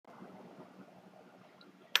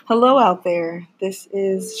Hello out there. This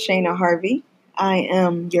is Shayna Harvey. I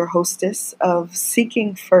am your hostess of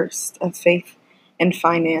Seeking First, a Faith and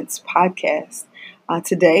Finance podcast.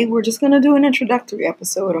 Today, we're just going to do an introductory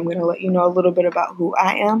episode. I'm going to let you know a little bit about who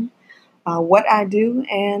I am, what I do,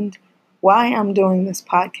 and why I'm doing this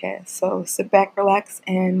podcast. So sit back, relax,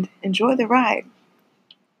 and enjoy the ride.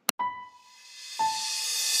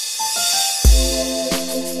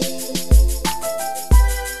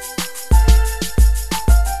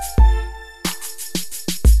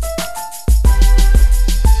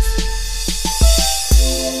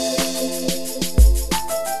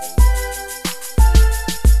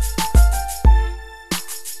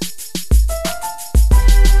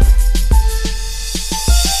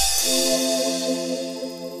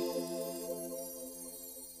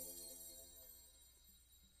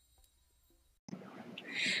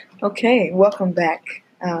 Okay, welcome back.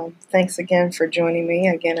 Thanks again for joining me.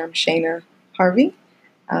 Again, I'm Shayna Harvey.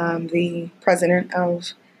 I'm the president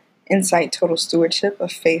of Insight Total Stewardship, a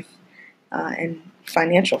faith and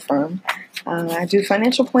financial firm. I do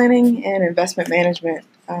financial planning and investment management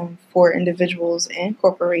for individuals and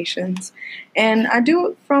corporations, and I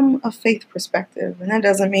do it from a faith perspective. And that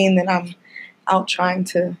doesn't mean that I'm out trying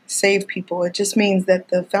to save people. It just means that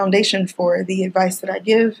the foundation for the advice that I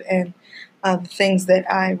give and the things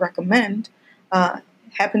that I recommend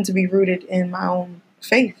happen to be rooted in my own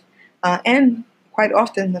faith and quite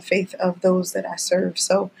often the faith of those that I serve.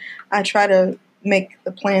 So I try to make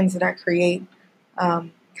the plans that I create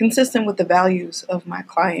consistent with the values of my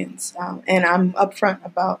clients. And I'm upfront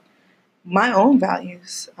about my own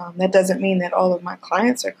values. That doesn't mean that all of my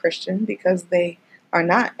clients are Christian, because they are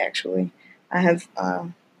not, actually. I have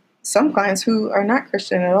some clients who are not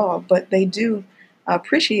Christian at all, but they do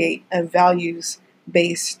appreciate a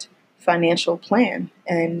values-based financial plan,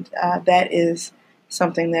 and that is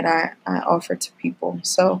something that I offer to people.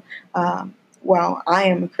 So while I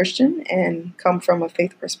am a Christian and come from a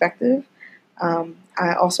faith perspective,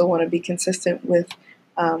 I also want to be consistent with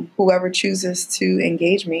whoever chooses to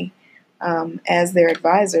engage me as their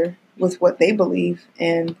advisor with what they believe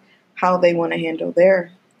and how they want to handle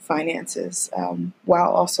their finances,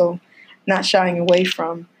 while also not shying away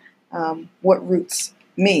from what roots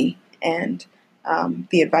me and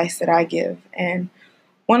the advice that I give. And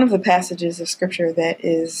one of the passages of scripture that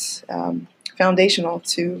is foundational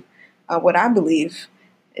to what I believe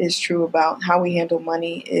is true about how we handle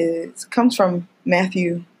money comes from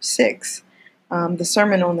Matthew 6, the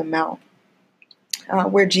Sermon on the Mount,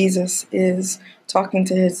 where Jesus is talking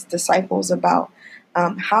to his disciples about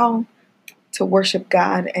how to worship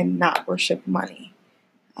God and not worship money.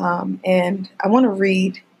 And I want to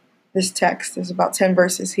read this text. There's about 10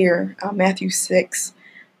 verses here. Matthew 6,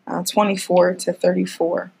 24 to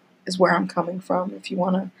 34 is where I'm coming from. If you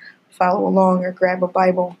want to follow along or grab a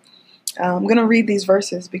Bible, I'm going to read these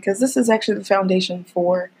verses because this is actually the foundation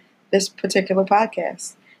for this particular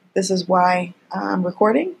podcast. This is why I'm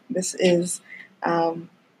recording. This is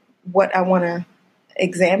what I want to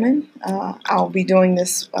examine. I'll be doing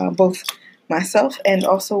this both myself and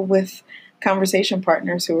also with conversation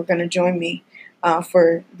partners who are going to join me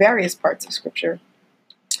for various parts of Scripture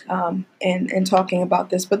and talking about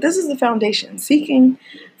this. But this is the foundation, seeking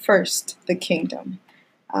first the kingdom.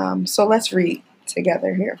 So let's read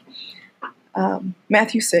together here.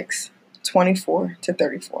 Matthew 6, 24 to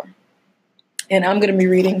 34. And I'm going to be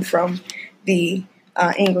reading from the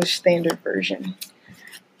English Standard Version.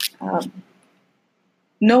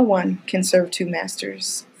 No one can serve two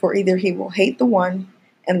masters, for either he will hate the one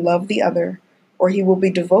and love the other, or he will be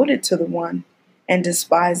devoted to the one and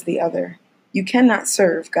despise the other. You cannot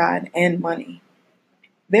serve God and money.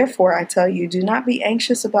 Therefore, I tell you, do not be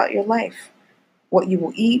anxious about your life, what you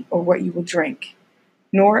will eat or what you will drink,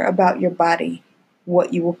 nor about your body,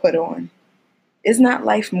 what you will put on. Is not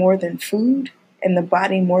life more than food, and the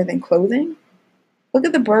body more than clothing? Look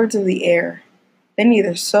at the birds of the air. They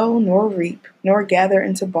neither sow nor reap, nor gather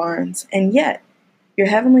into barns, and yet your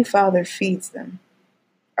heavenly Father feeds them.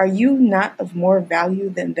 Are you not of more value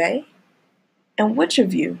than they? And which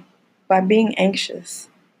of you, by being anxious,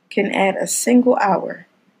 can add a single hour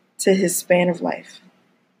to his span of life?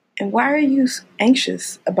 And why are you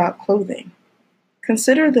anxious about clothing?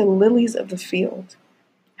 Consider the lilies of the field,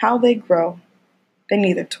 how they grow. They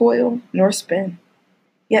neither toil nor spin.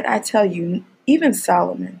 Yet I tell you, even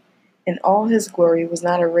Solomon, in all his glory, was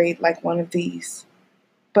not arrayed like one of these.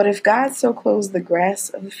 But if God so clothes the grass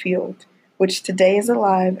of the field, which today is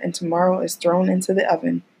alive and tomorrow is thrown into the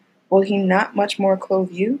oven, will he not much more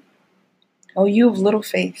clothe you? O you of little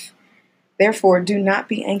faith! Therefore do not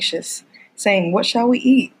be anxious, saying, what shall we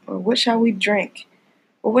eat? Or what shall we drink?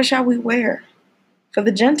 Or what shall we wear? For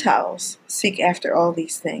the Gentiles seek after all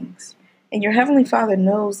these things, and your heavenly Father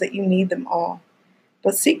knows that you need them all.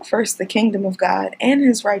 But seek first the kingdom of God and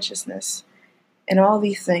his righteousness, and all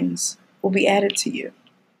these things will be added to you.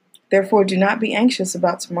 Therefore, do not be anxious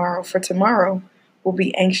about tomorrow, for tomorrow will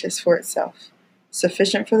be anxious for itself.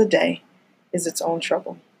 Sufficient for the day is its own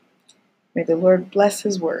trouble. May the Lord bless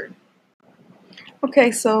his word. Okay,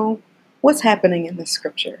 so what's happening in this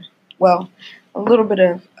scripture? Well, a little bit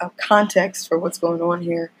of context for what's going on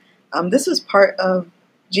here. This is part of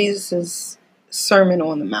Jesus' Sermon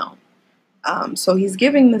on the Mount. So he's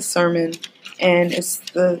giving this sermon, and it's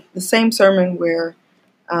the same sermon where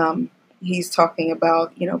he's talking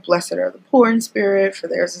about, blessed are the poor in spirit, for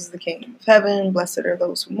theirs is the kingdom of heaven. Blessed are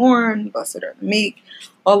those who mourn. Blessed are the meek.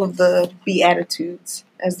 All of the Beatitudes,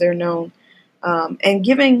 as they're known, and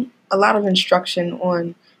giving a lot of instruction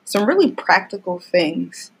on some really practical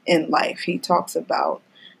things in life. He talks about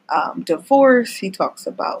divorce. He talks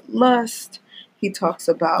about lust. He talks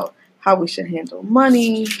about how we should handle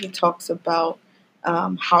money. He talks about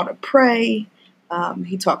how to pray.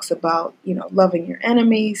 He talks about, loving your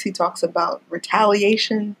enemies. He talks about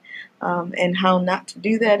retaliation and how not to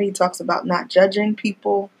do that. He talks about not judging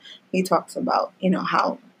people. He talks about,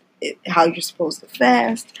 how you're supposed to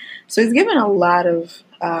fast. So he's given a lot of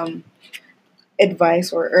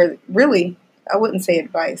advice, or really, I wouldn't say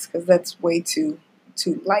advice because that's way too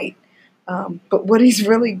light. But what he's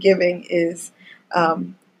really giving is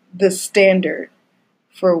the standard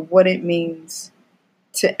for what it means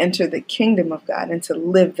to enter the kingdom of God and to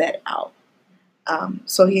live that out.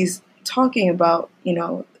 So he's talking about,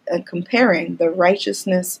 comparing the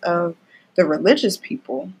righteousness of the religious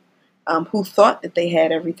people who thought that they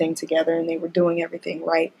had everything together and they were doing everything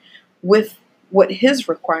right with what his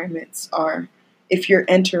requirements are if you're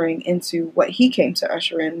entering into what he came to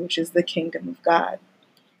usher in, which is the kingdom of God.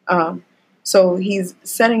 So he's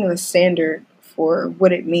setting the standard for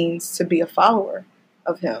what it means to be a follower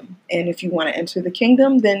of him. And if you want to enter the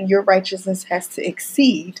kingdom, then your righteousness has to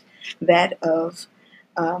exceed that of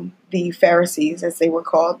the Pharisees, as they were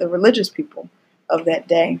called, the religious people of that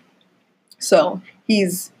day. So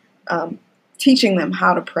he's teaching them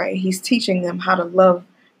how to pray. He's teaching them how to love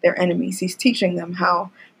their enemies. He's teaching them how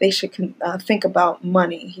they should think about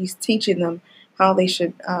money. He's teaching them how they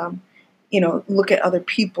should look at other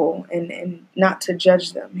people and not to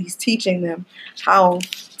judge them. He's teaching them how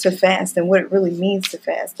to fast and what it really means to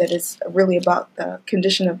fast, that it's really about the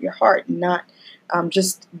condition of your heart and not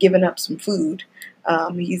just giving up some food.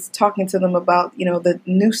 He's talking to them about, the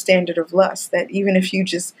new standard of lust, that even if you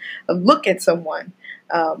just look at someone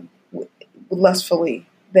lustfully,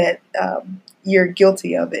 that you're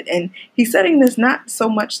guilty of it. And he's setting this not so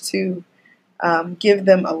much to give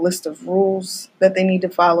them a list of rules that they need to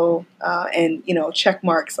follow and, check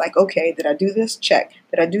marks like, okay, did I do this? Check.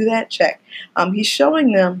 Did I do that? Check. He's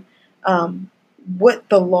showing them what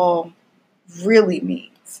the law really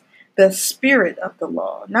means, the spirit of the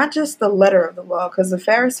law, not just the letter of the law, because the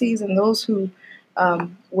Pharisees and those who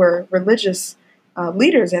were religious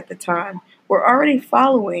leaders at the time were already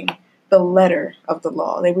following the letter of the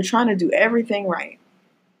law. They were trying to do everything right.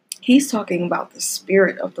 He's talking about the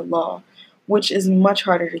spirit of the law, which is much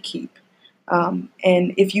harder to keep. And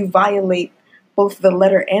if you violate both the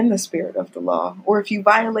letter and the spirit of the law, or if you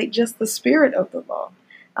violate just the spirit of the law,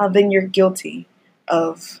 then you're guilty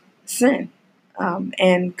of sin.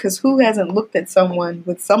 And because who hasn't looked at someone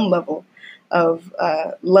with some level of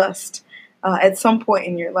lust at some point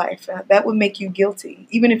in your life? That would make you guilty.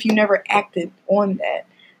 Even if you never acted on that,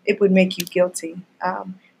 it would make you guilty.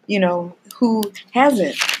 Who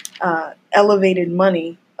hasn't elevated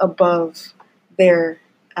money above their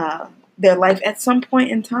life at some point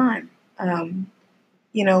in time?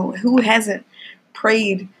 Who hasn't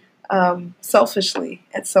prayed selfishly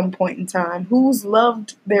at some point in time? Who's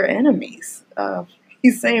loved their enemies?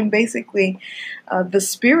 He's saying basically the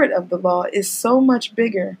spirit of the law is so much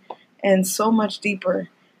bigger and so much deeper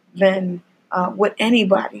than what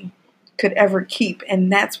anybody could ever keep.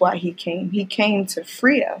 And that's why he came. He came to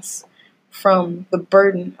free us from the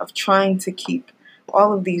burden of trying to keep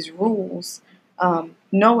all of these rules,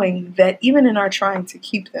 knowing that even in our trying to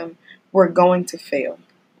keep them, we're going to fail.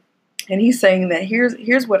 And he's saying that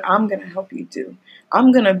here's what I'm going to help you do.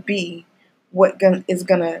 I'm going to be what is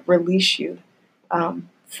going to release you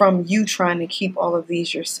from you trying to keep all of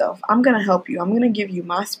these yourself. I'm going to help you. I'm going to give you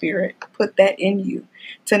my spirit, put that in you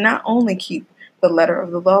to not only keep the letter of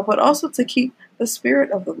the law, but also to keep the spirit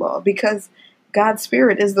of the law, because God's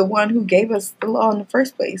spirit is the one who gave us the law in the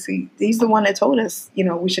first place. He's the one that told us,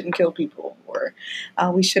 we shouldn't kill people, or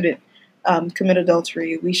we shouldn't commit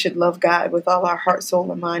adultery. We should love God with all our heart,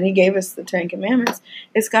 soul, and mind. He gave us the Ten Commandments.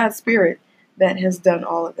 It's God's Spirit that has done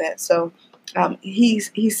all of that. So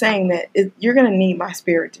he's saying that you're going to need my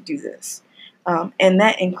Spirit to do this. And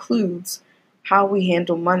that includes how we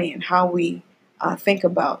handle money and how we think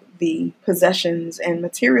about the possessions and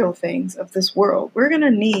material things of this world. We're going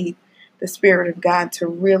to need the Spirit of God to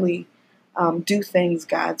really do things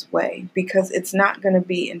God's way, because it's not going to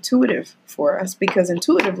be intuitive for us, because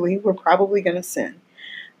intuitively we're probably going to sin.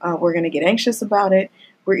 We're going to get anxious about it.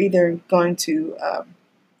 We're either going to,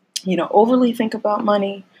 overly think about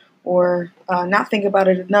money or not think about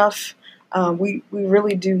it enough. We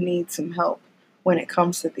really do need some help when it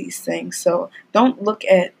comes to these things. So don't look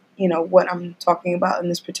at, what I'm talking about in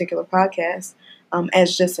this particular podcast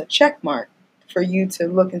as just a check mark for you to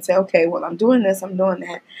look and say, okay, well, I'm doing this, I'm doing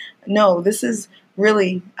that. No, this is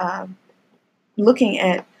really looking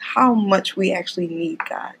at how much we actually need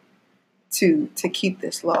God to keep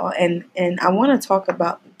this law. And I want to talk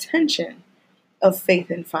about the tension of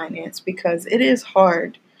faith and finance, because it is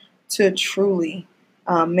hard to truly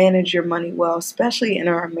manage your money well, especially in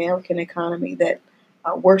our American economy that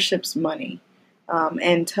worships money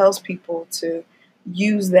and tells people to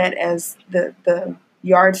use that as the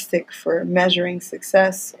yardstick for measuring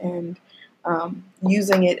success, and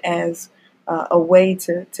using it as a way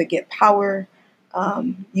to get power,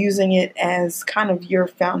 using it as kind of your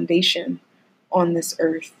foundation on this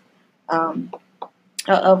earth,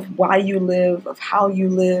 of why you live, of how you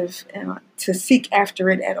live, to seek after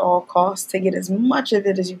it at all costs, to get as much of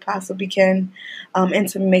it as you possibly can, and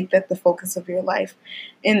to make that the focus of your life.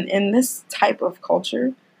 In this type of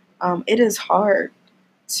culture, it is hard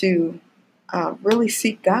to really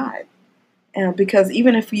seek God, because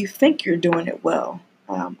even if you think you're doing it well,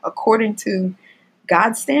 according to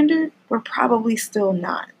God's standard, we're probably still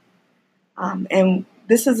not. And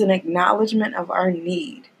this is an acknowledgement of our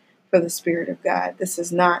need for the Spirit of God. This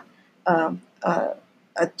is not a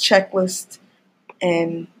checklist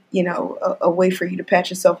and a way for you to pat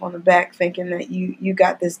yourself on the back thinking that you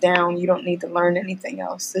got this down, you don't need to learn anything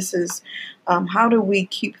else. This is how do we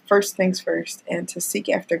keep first things first, and to seek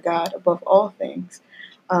after God above all things,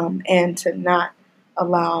 and to not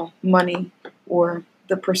allow money or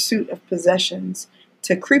the pursuit of possessions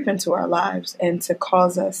to creep into our lives and to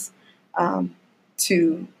cause us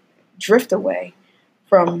to drift away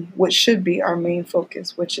from what should be our main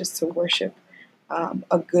focus, which is to worship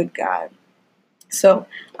a good God. So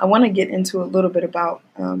I want to get into a little bit about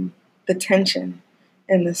the tension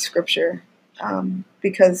in the scripture,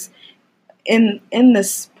 because in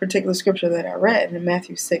this particular scripture that I read in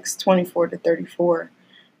Matthew 6:24-34,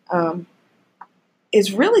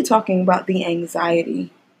 is really talking about the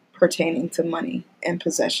anxiety pertaining to money and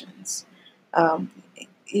possessions.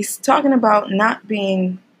 He's talking about not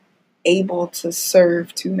being able to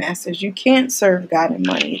serve two masters. You can't serve God and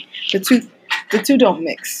money. The two don't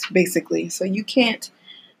mix, basically. So you can't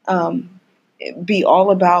be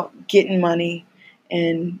all about getting money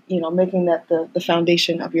and making that the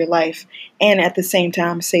foundation of your life, and at the same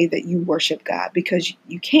time say that you worship God, because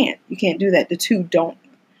you can't do that. The two don't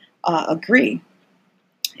agree.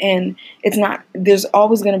 And it's not. There's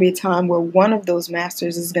always going to be a time where one of those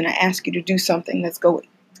masters is going to ask you to do something that's going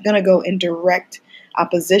to go in direct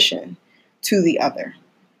opposition to the other.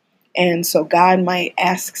 And so God might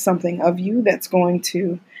ask something of you that's going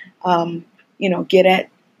to, get at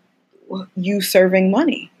you serving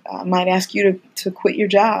money. Might ask you to quit your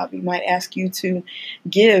job. He might ask you to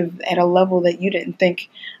give at a level that you didn't think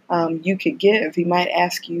you could give. He might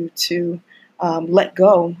ask you to let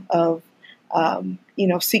go of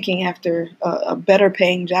seeking after a better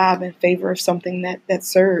paying job in favor of something that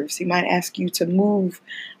serves. He might ask you to move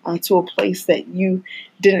to a place that you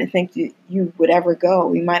didn't think you would ever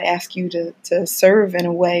go. He might ask you to serve in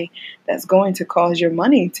a way that's going to cause your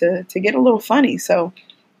money to get a little funny. So,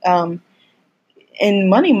 and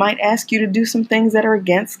money might ask you to do some things that are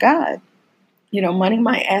against God. Money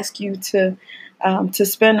might ask you to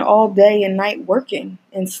spend all day and night working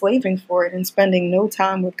and slaving for it and spending no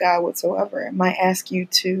time with God whatsoever. It might ask you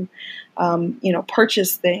to,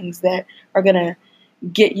 purchase things that are going to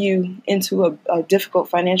get you into a difficult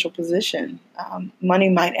financial position. Money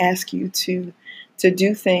might ask you to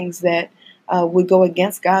do things that would go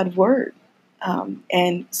against God's word.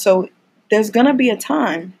 And so there's going to be a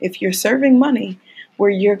time, if you're serving money, where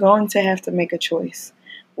you're going to have to make a choice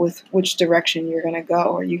with which direction you're going to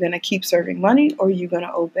go. Are you going to keep serving money, or are you going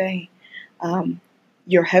to obey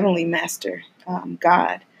your heavenly master,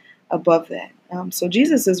 God, above that? So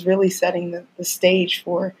Jesus is really setting the stage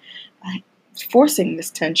for forcing this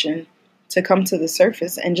tension to come to the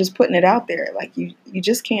surface, and just putting it out there. Like you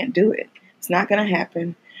just can't do it. It's not going to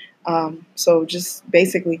happen. So just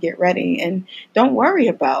basically get ready and don't worry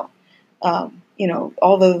about,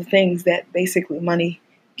 all the things that basically money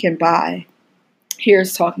can buy.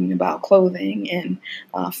 Here's talking about clothing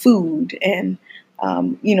and food and,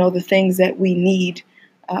 the things that we need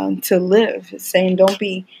to live. It's saying don't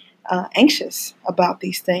be anxious about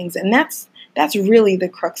these things. And that's really the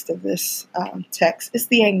crux of this text. It's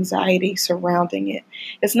the anxiety surrounding it.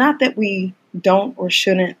 It's not that we don't or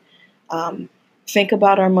shouldn't think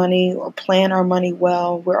about our money or plan our money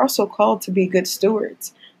well. We're also called to be good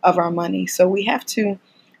stewards of our money. So we have to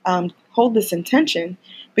hold this intention,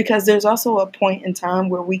 because there's also a point in time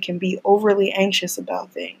where we can be overly anxious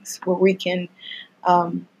about things, where we can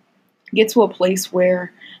get to a place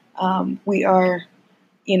where we are,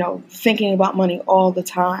 thinking about money all the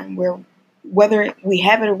time, where whether we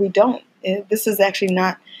have it or we don't, this is actually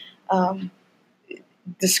not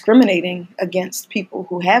discriminating against people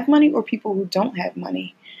who have money or people who don't have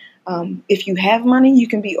money. If you have money, you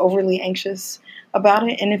can be overly anxious about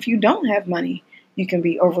it. And if you don't have money, you can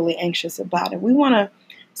be overly anxious about it. We want to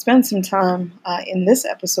spend some time in this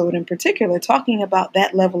episode in particular talking about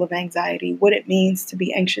that level of anxiety, what it means to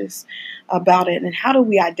be anxious about it, and how do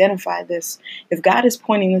we identify this. If God is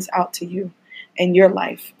pointing this out to you in your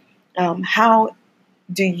life, how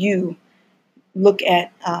do you look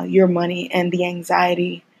at your money and the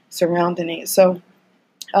anxiety surrounding it? So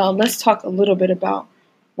let's talk a little bit about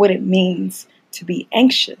what it means to be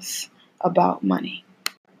anxious about money.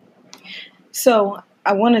 So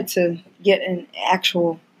I wanted to get an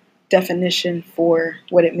actual definition for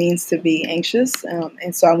what it means to be anxious.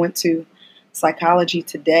 And so I went to Psychology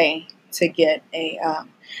Today to get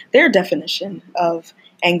their definition of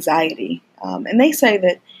anxiety. And they say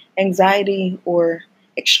that anxiety, or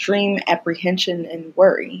extreme apprehension and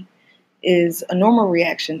worry, is a normal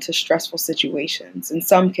reaction to stressful situations. In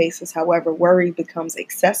some cases, however, worry becomes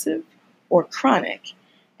excessive or chronic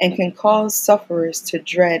and can cause sufferers to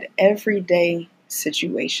dread everyday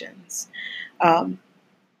situations.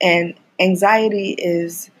 And anxiety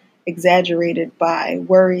is exaggerated by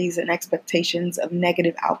worries and expectations of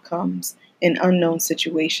negative outcomes in unknown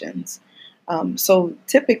situations. So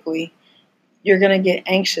typically, you're going to get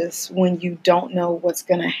anxious when you don't know what's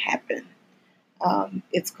going to happen.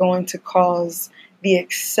 It's going to cause the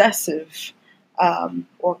excessive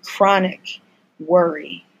or chronic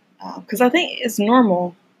worry. Because I think it's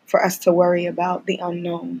normal for us to worry about the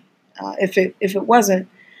unknown. If it wasn't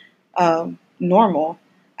normal,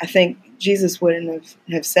 I think Jesus wouldn't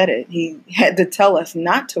have said it. He had to tell us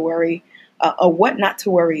not to worry, or what not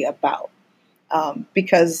to worry about,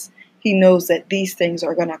 because he knows that these things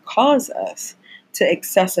are going to cause us to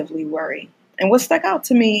excessively worry. And what stuck out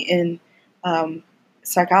to me in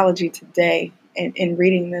Psychology Today, in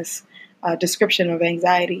reading this description of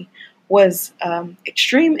anxiety, was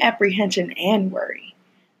extreme apprehension and worry.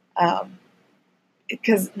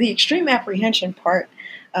 Because the extreme apprehension part,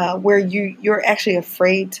 where you're actually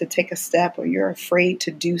afraid to take a step or you're afraid to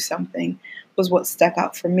do something, was what stuck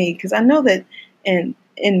out for me. Because I know that in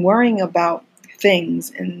worrying about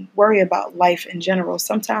things and worry about life in general,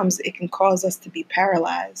 sometimes it can cause us to be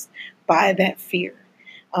paralyzed by that fear,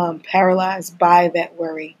 paralyzed by that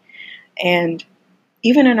worry. And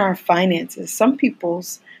even in our finances, some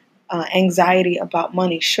people's anxiety about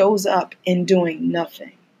money shows up in doing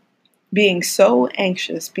nothing, being so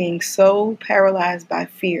anxious, being so paralyzed by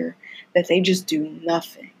fear that they just do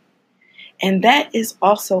nothing. And that is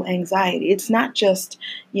also anxiety. It's not just,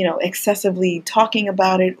 excessively talking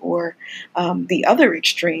about it, or the other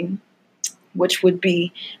extreme, which would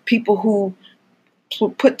be people who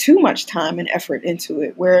put too much time and effort into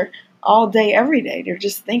it, where all day, every day, they're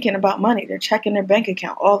just thinking about money. They're checking their bank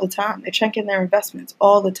account all the time. They're checking their investments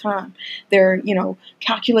all the time. They're,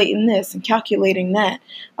 calculating this and calculating that.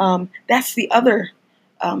 That's the other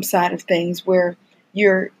side of things, where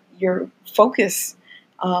your focus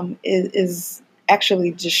is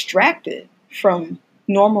actually distracted from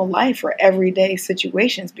normal life or everyday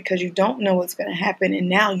situations, because you don't know what's going to happen, and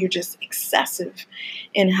now you're just excessive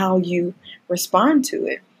in how you respond to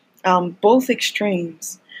it. Both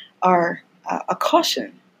extremes are a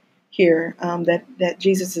caution here that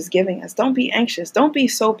Jesus is giving us. Don't be anxious. Don't be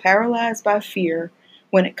so paralyzed by fear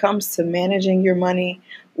when it comes to managing your money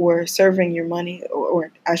or serving your money,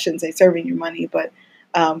 or I shouldn't say serving your money, but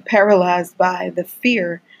paralyzed by the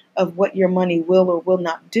fear of what your money will or will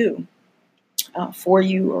not do for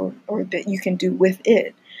you, or that you can do with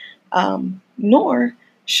it. Nor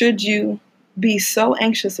should you be so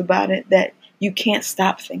anxious about it that you can't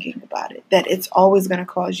stop thinking about it, that it's always going to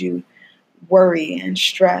cause you worry and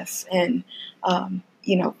stress and,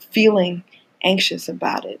 feeling anxious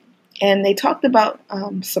about it. And they talked about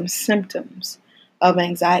some symptoms of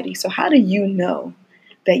anxiety. So, how do you know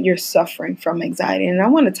that you're suffering from anxiety? And I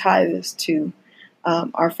want to tie this to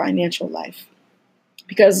our financial life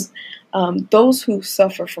because those who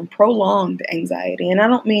suffer from prolonged anxiety, and I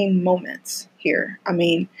don't mean moments here, I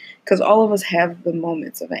mean, because all of us have the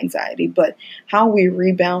moments of anxiety, but how we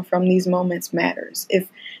rebound from these moments matters. If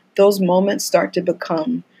those moments start to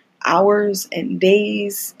become hours and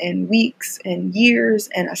days and weeks and years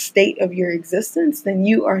and a state of your existence, then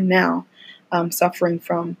you are now suffering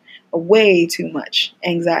from way too much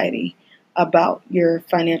anxiety about your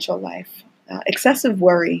financial life. Excessive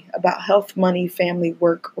worry about health, money, family,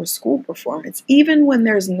 work, or school performance, even when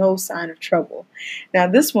there's no sign of trouble. Now,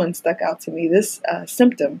 this one stuck out to me, this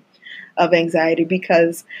symptom of anxiety,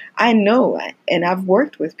 because I know, and I've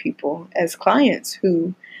worked with people as clients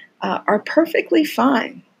who are perfectly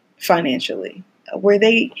fine financially, where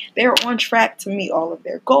they're on track to meet all of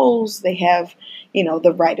their goals. They have,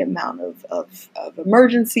 the right amount of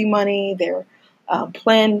emergency money. They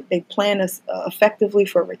plan effectively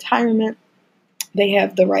for retirement. They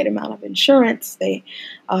have the right amount of insurance. They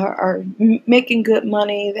are making good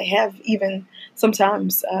money. They have even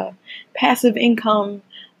sometimes passive income,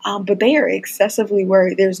 but they are excessively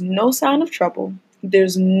worried. There's no sign of trouble.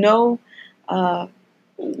 There's no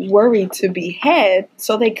worry to be had,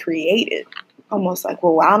 so they create it. Almost like,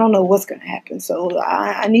 well, I don't know what's going to happen, so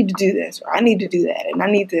I need to do this or I need to do that, and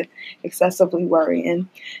I need to excessively worry. And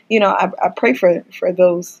I pray for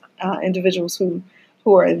those individuals who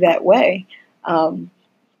are that way. And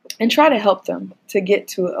try to help them to get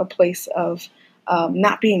to a place of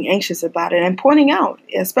not being anxious about it and pointing out,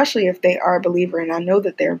 especially if they are a believer and I know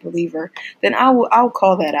that they're a believer, then I'll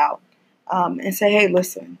call that out and say, hey,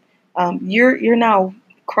 listen, you're now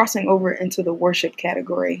crossing over into the worship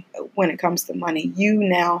category when it comes to money. You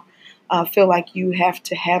now feel like you have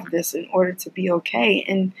to have this in order to be okay,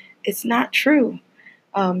 and it's not true.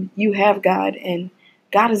 You have God, and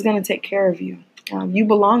God is going to take care of you. You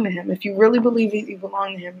belong to Him. If you really believe that you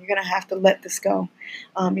belong to Him, you're going to have to let this go.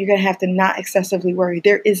 You're going to have to not excessively worry.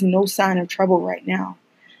 There is no sign of trouble right now.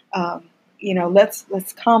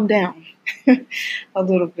 Let's calm down a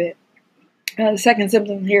little bit. The second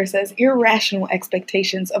symptom here says irrational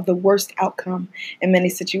expectations of the worst outcome in many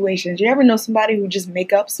situations. You ever know somebody who just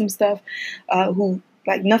make up some stuff, who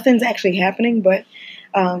like nothing's actually happening, but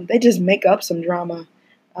they just make up some drama.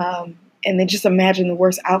 And they just imagine the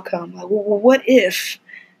worst outcome. Like, well, what if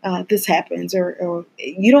this happens? Or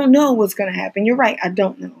you don't know what's going to happen. You're right. I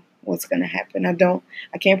don't know what's going to happen.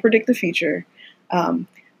 I can't predict the future.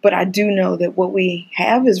 But I do know that what we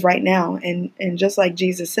have is right now. And just like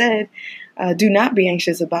Jesus said, do not be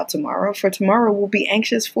anxious about tomorrow, for tomorrow will be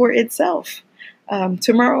anxious for itself.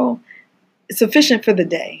 Tomorrow, sufficient for the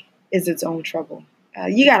day is its own trouble.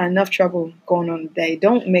 You got enough trouble going on today.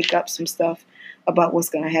 Don't make up some stuff about what's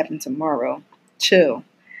going to happen tomorrow. Chill.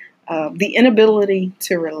 The inability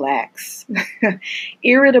to relax.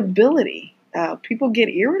 Irritability. People get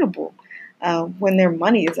irritable when their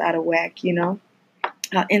money is out of whack,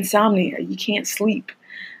 insomnia. You can't sleep.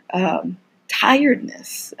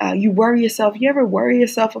 Tiredness. You worry yourself. You ever worry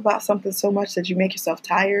yourself about something so much that you make yourself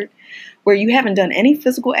tired, where you haven't done any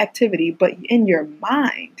physical activity, but in your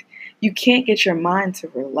mind, you can't get your mind to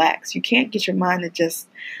relax. You can't get your mind to just,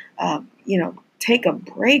 take a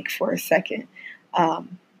break for a second.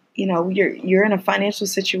 You're in a financial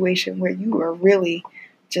situation where you are really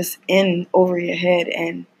just in over your head,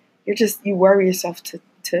 and you worry yourself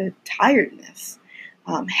to tiredness,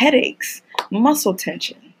 headaches, muscle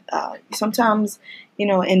tension. Sometimes,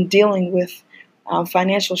 in dealing with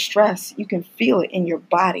financial stress, you can feel it in your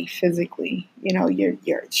body physically.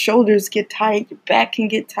 Your shoulders get tight, your back can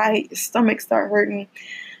get tight, your stomach start hurting,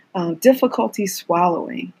 difficulty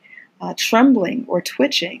swallowing, trembling or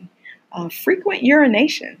twitching, frequent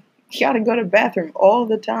urination. You got to go to the bathroom all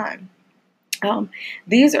the time.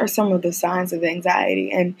 These are some of the signs of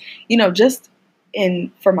anxiety. And, just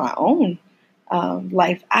for my own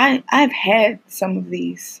life, I've had some of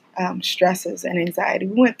these stresses and anxiety.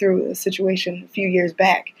 We went through a situation a few years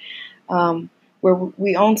back where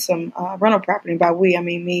we owned some rental property. By we, I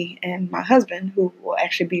mean me and my husband, who will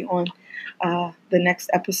actually be on the next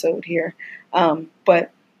episode here.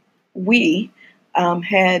 But we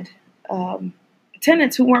had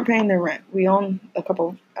tenants who weren't paying their rent. We owned a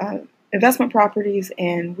couple investment properties,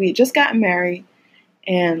 and we had just gotten married,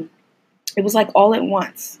 and it was like all at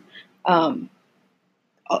once.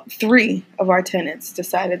 3 of our tenants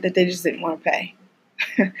decided that they just didn't want to pay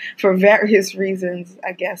for various reasons,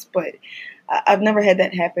 I guess. But I've never had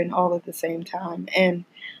that happen all at the same time. And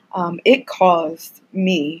it caused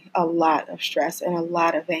me a lot of stress and a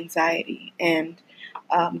lot of anxiety. And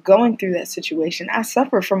going through that situation, I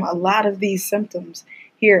suffer from a lot of these symptoms.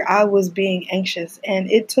 Here, I was being anxious,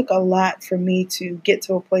 and it took a lot for me to get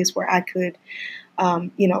to a place where I could,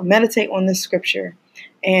 meditate on this scripture.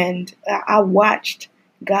 And I watched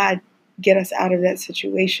God get us out of that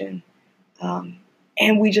situation.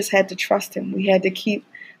 And we just had to trust Him. We had to keep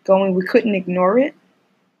going. We couldn't ignore it.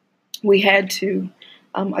 We had to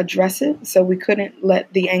address it. So we couldn't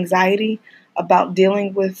let the anxiety about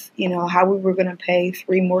dealing with, how we were going to pay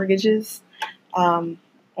 3 mortgages on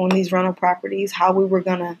these rental properties, how we were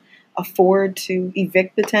going to afford to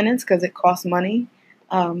evict the tenants because it costs money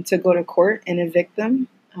to go to court and evict them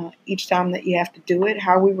each time that you have to do it,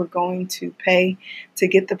 how we were going to pay to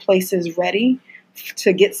get the places ready,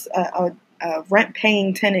 to get a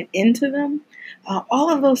rent-paying tenant into them, all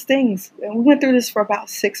of those things. And we went through this for about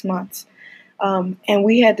 6 months, and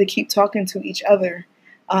we had to keep talking to each other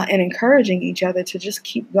and encouraging each other to just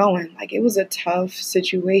keep going. Like, it was a tough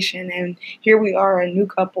situation, and here we are, a new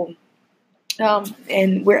couple,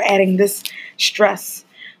 and we're adding this stress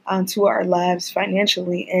to our lives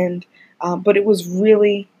financially. And but it was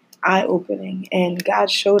really eye-opening, and God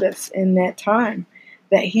showed us in that time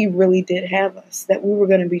that He really did have us, that we were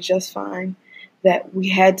going to be just fine, that we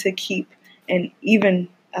had to keep an even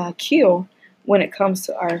keel when it comes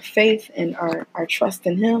to our faith and our trust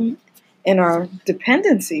in Him and our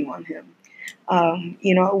dependency on Him.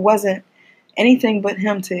 It wasn't anything but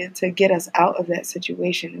Him to get us out of that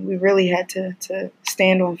situation. We really had to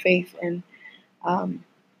stand on faith and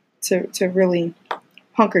to really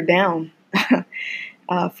hunker down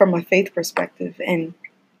from a faith perspective and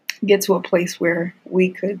get to a place where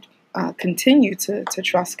we could continue to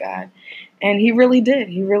trust God. And He really did.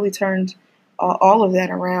 He really turned all of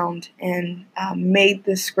that around and made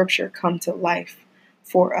this scripture come to life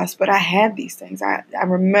for us. But I had these things. I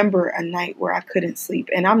remember a night where I couldn't sleep,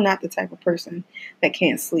 and I'm not the type of person that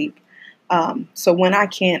can't sleep. So when I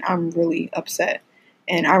can't, I'm really upset.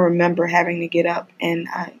 And I remember having to get up, and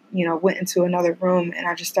I, went into another room, and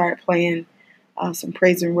I just started playing some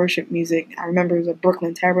praise and worship music. I remember it was a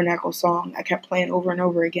Brooklyn Tabernacle song I kept playing over and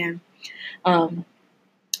over again.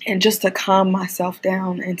 And just to calm myself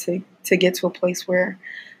down and to get to a place where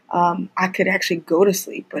I could actually go to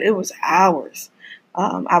sleep. But it was hours.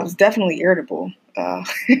 I was definitely irritable. I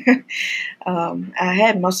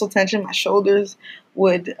had muscle tension. My shoulders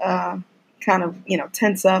would kind of,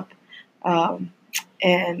 tense up.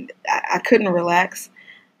 And I couldn't relax.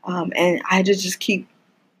 And I had to just keep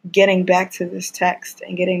getting back to this text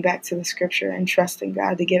and getting back to the scripture and trusting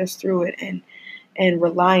God to get us through it, and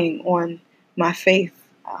relying on my faith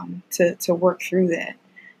to work through that.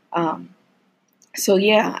 So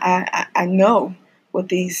yeah, I know what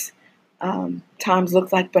these times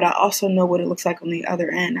look like, but I also know what it looks like on the other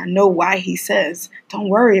end. I know why He says, don't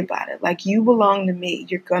worry about it. Like, you belong to me.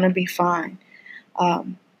 You're going to be fine.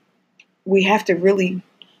 We have to really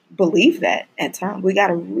believe that at times. We got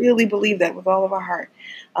to really believe that with all of our heart.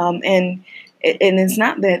 And it's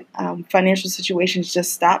not that financial situations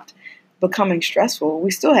just stopped becoming stressful.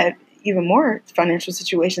 We still had even more financial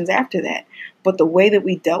situations after that. But the way that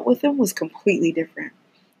we dealt with them was completely different.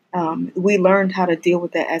 We learned how to deal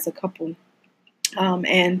with that as a couple,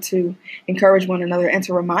 and to encourage one another and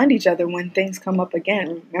to remind each other when things come up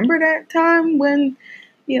again. Remember that time when,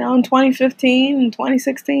 in 2015 and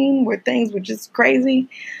 2016, where things were just crazy?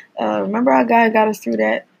 Remember how God got us through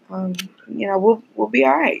that? We'll be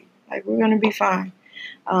all right. Like, we're going to be fine.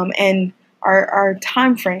 And our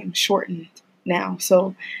time frame shortened now.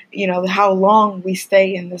 So, how long we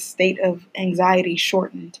stay in this state of anxiety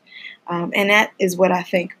shortened. And that is what I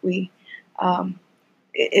think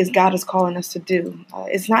is God is calling us to do.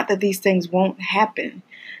 It's not that these things won't happen.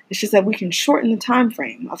 It's just that we can shorten the time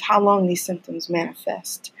frame of how long these symptoms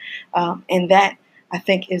manifest. And that, I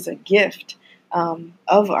think, is a gift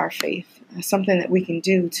of our faith, something that we can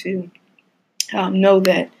do to know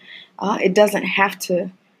that it doesn't have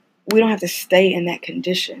to, we don't have to stay in that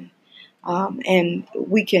condition. And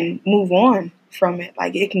we can move on from it.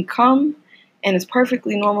 Like, it can come, and it's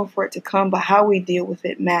perfectly normal for it to come, but how we deal with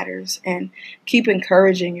it matters. And keep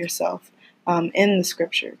encouraging yourself in the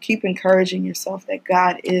scripture. Keep encouraging yourself that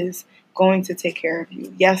God is going to take care of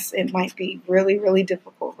you. Yes, it might be really, really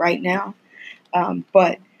difficult right now,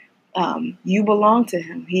 but you belong to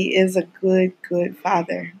Him. He is a good, good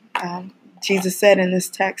Father. Jesus said in this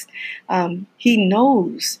text, He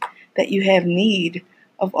knows that you have need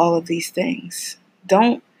of all of these things.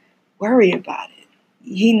 Don't worry about it.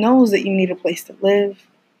 He knows that you need a place to live.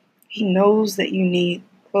 He knows that you need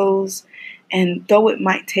clothes And though it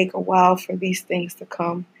might take a while for these things to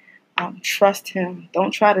come, trust Him.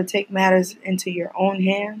 Don't try to take matters into your own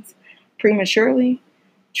hands prematurely.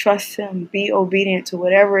 Trust Him. Be obedient to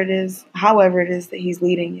whatever it is, however it is that He's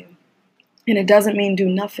leading you. And it doesn't mean do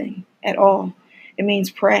nothing at all. It means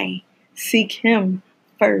pray. Seek Him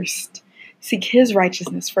first. Seek His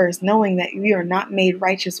righteousness first, knowing that we are not made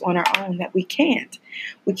righteous on our own, that we can't.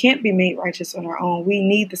 We can't be made righteous on our own. We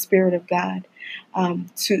need the Spirit of God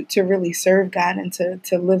to really serve God and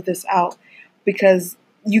to live this out, because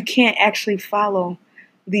you can't actually follow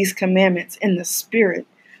these commandments in the spirit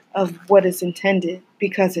of what is intended,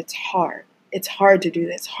 because it's hard. It's hard to do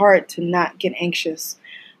that. It's hard to not get anxious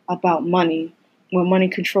about money when money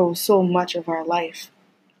controls so much of our life.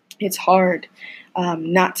 It's hard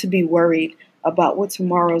not to be worried about what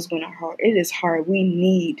tomorrow is going to hold. It is hard. We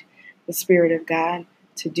need the Spirit of God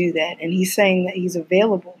to do that. And He's saying that He's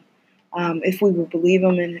available if we would believe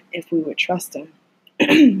Him and if we would trust Him.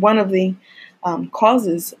 One of the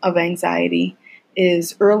causes of anxiety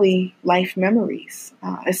is early life memories,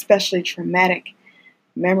 especially traumatic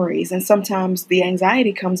memories. And sometimes the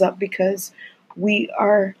anxiety comes up because we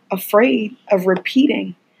are afraid of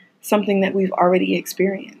repeating something that we've already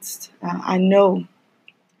experienced. I know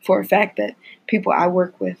for a fact that people I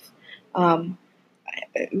work with, are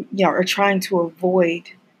trying to avoid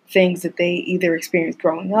things that they either experienced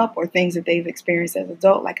growing up or things that they've experienced as an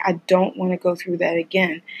adult. Like, I don't want to go through that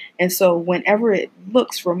again. And so whenever it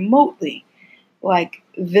looks remotely like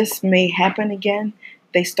this may happen again,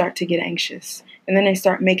 they start to get anxious. And then they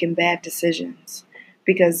start making bad decisions.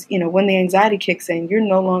 Because, when the anxiety kicks in, you're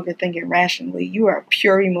no longer thinking rationally. You are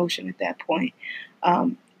pure emotion at that point.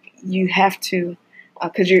 You have to,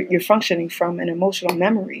 because you're functioning from an emotional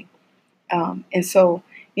memory. And so,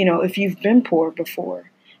 if you've been poor before,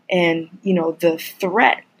 and, the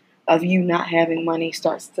threat of you not having money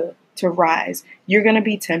starts to rise, you're going to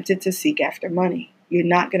be tempted to seek after money. You're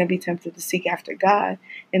not going to be tempted to seek after God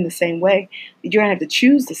in the same way. You're going to have to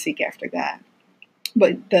choose to seek after God.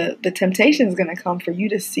 But the temptation is going to come for you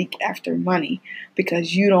to seek after money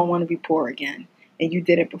because you don't want to be poor again. And you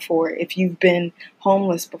did it before. If you've been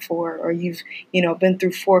homeless before, or you've, been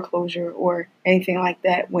through foreclosure or anything like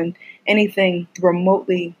that, when anything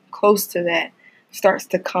remotely close to that starts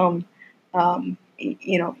to come, in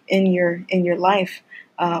your life,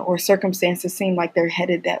 or circumstances seem like they're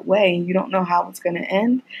headed that way and you don't know how it's going to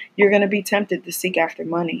end, you're going to be tempted to seek after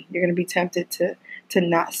money. You're going to be tempted to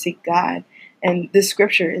not seek God. And this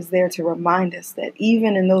scripture is there to remind us that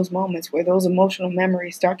even in those moments where those emotional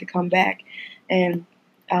memories start to come back, and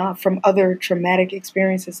from other traumatic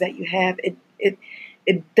experiences that you have,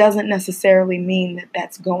 it doesn't necessarily mean that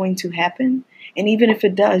that's going to happen. And even if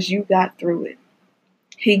it does, you got through it.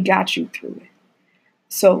 He got you through it.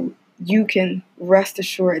 So you can rest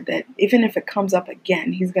assured that even if it comes up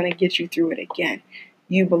again, He's going to get you through it again.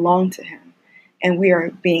 You belong to Him. And we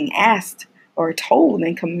are being asked or told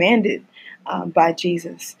and commanded by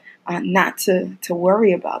Jesus not to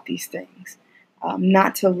worry about these things,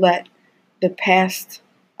 not to let the past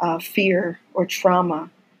fear or trauma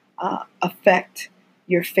affect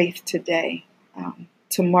your faith today.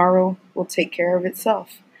 Tomorrow will take care of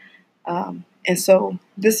itself. And so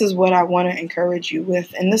this is what I want to encourage you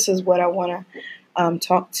with, and this is what I want to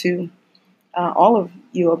talk to all of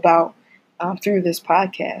you about through this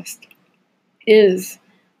podcast, is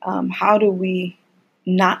how do we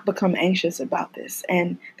not become anxious about this?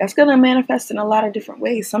 And that's going to manifest in a lot of different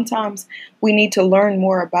ways. Sometimes we need to learn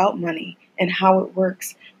more about money and how it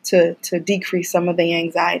works to decrease some of the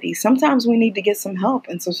anxiety. Sometimes we need to get some help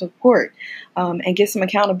and some support, and get some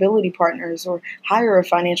accountability partners, or hire a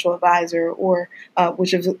financial advisor, or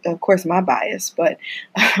which is, of course, my bias. But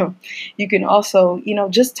you can also,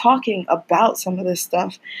 just talking about some of this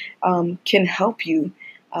stuff can help you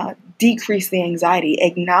decrease the anxiety.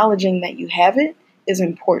 Acknowledging that you have it is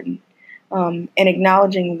important, and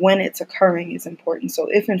acknowledging when it's occurring is important. So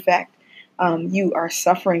if in fact you are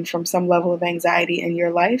suffering from some level of anxiety in your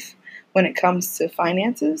life when it comes to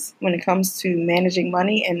finances, when it comes to managing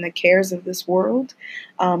money and the cares of this world,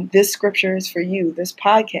 this scripture is for you. This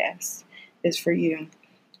podcast is for you.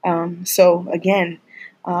 So again,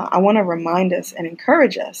 I want to remind us and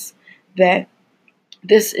encourage us that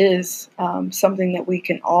this is something that we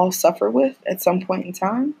can all suffer with at some point in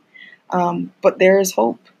time. But there is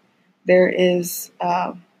hope. There is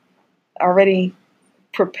already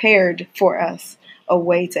prepared for us a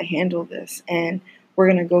way to handle this. And we're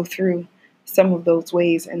going to go through some of those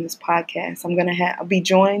ways in this podcast. I'm going to be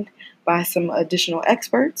joined by some additional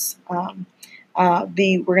experts. We're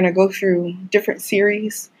going to go through different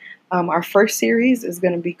series. Our first series is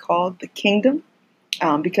going to be called The Kingdom.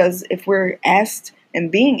 Because if we're asked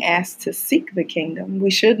and being asked to seek the kingdom, we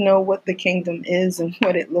should know what the kingdom is and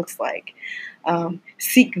what it looks like.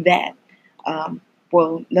 Seek that.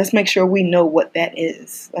 Well, let's make sure we know what that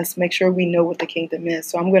is. Let's make sure we know what the kingdom is.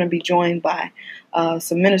 So I'm going to be joined by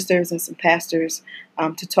some ministers and some pastors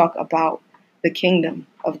to talk about the kingdom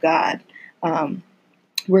of God.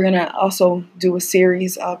 We're going to also do a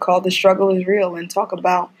series called The Struggle is Real and talk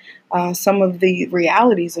about some of the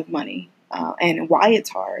realities of money and why it's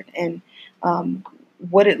hard and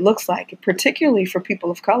what it looks like, particularly for people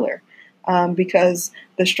of color. Because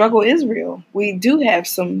the struggle is real. We do have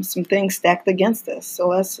some things stacked against us. So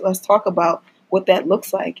let's talk about what that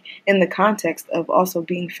looks like in the context of also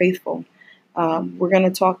being faithful. We're going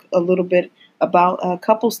to talk a little bit about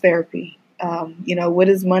couples therapy. What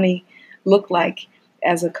does money look like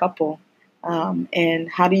as a couple, and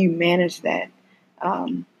how do you manage that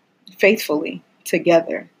faithfully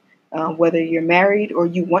together, whether you're married or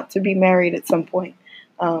you want to be married at some point.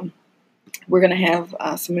 We're going to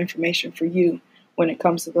have some information for you when it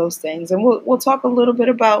comes to those things. And we'll talk a little bit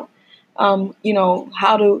about,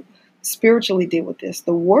 how to spiritually deal with this,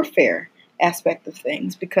 the warfare aspect of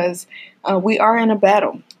things, because we are in a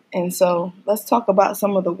battle. And so let's talk about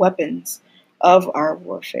some of the weapons of our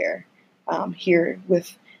warfare here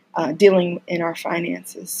with dealing in our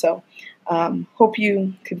finances. So hope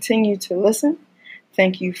you continue to listen.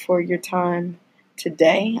 Thank you for your time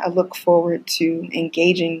today. I look forward to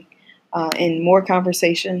engaging in more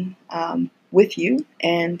conversation with you,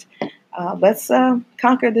 and let's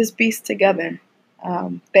conquer this beast together.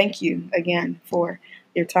 Thank you again for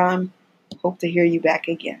your time. Hope to hear you back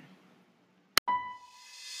again.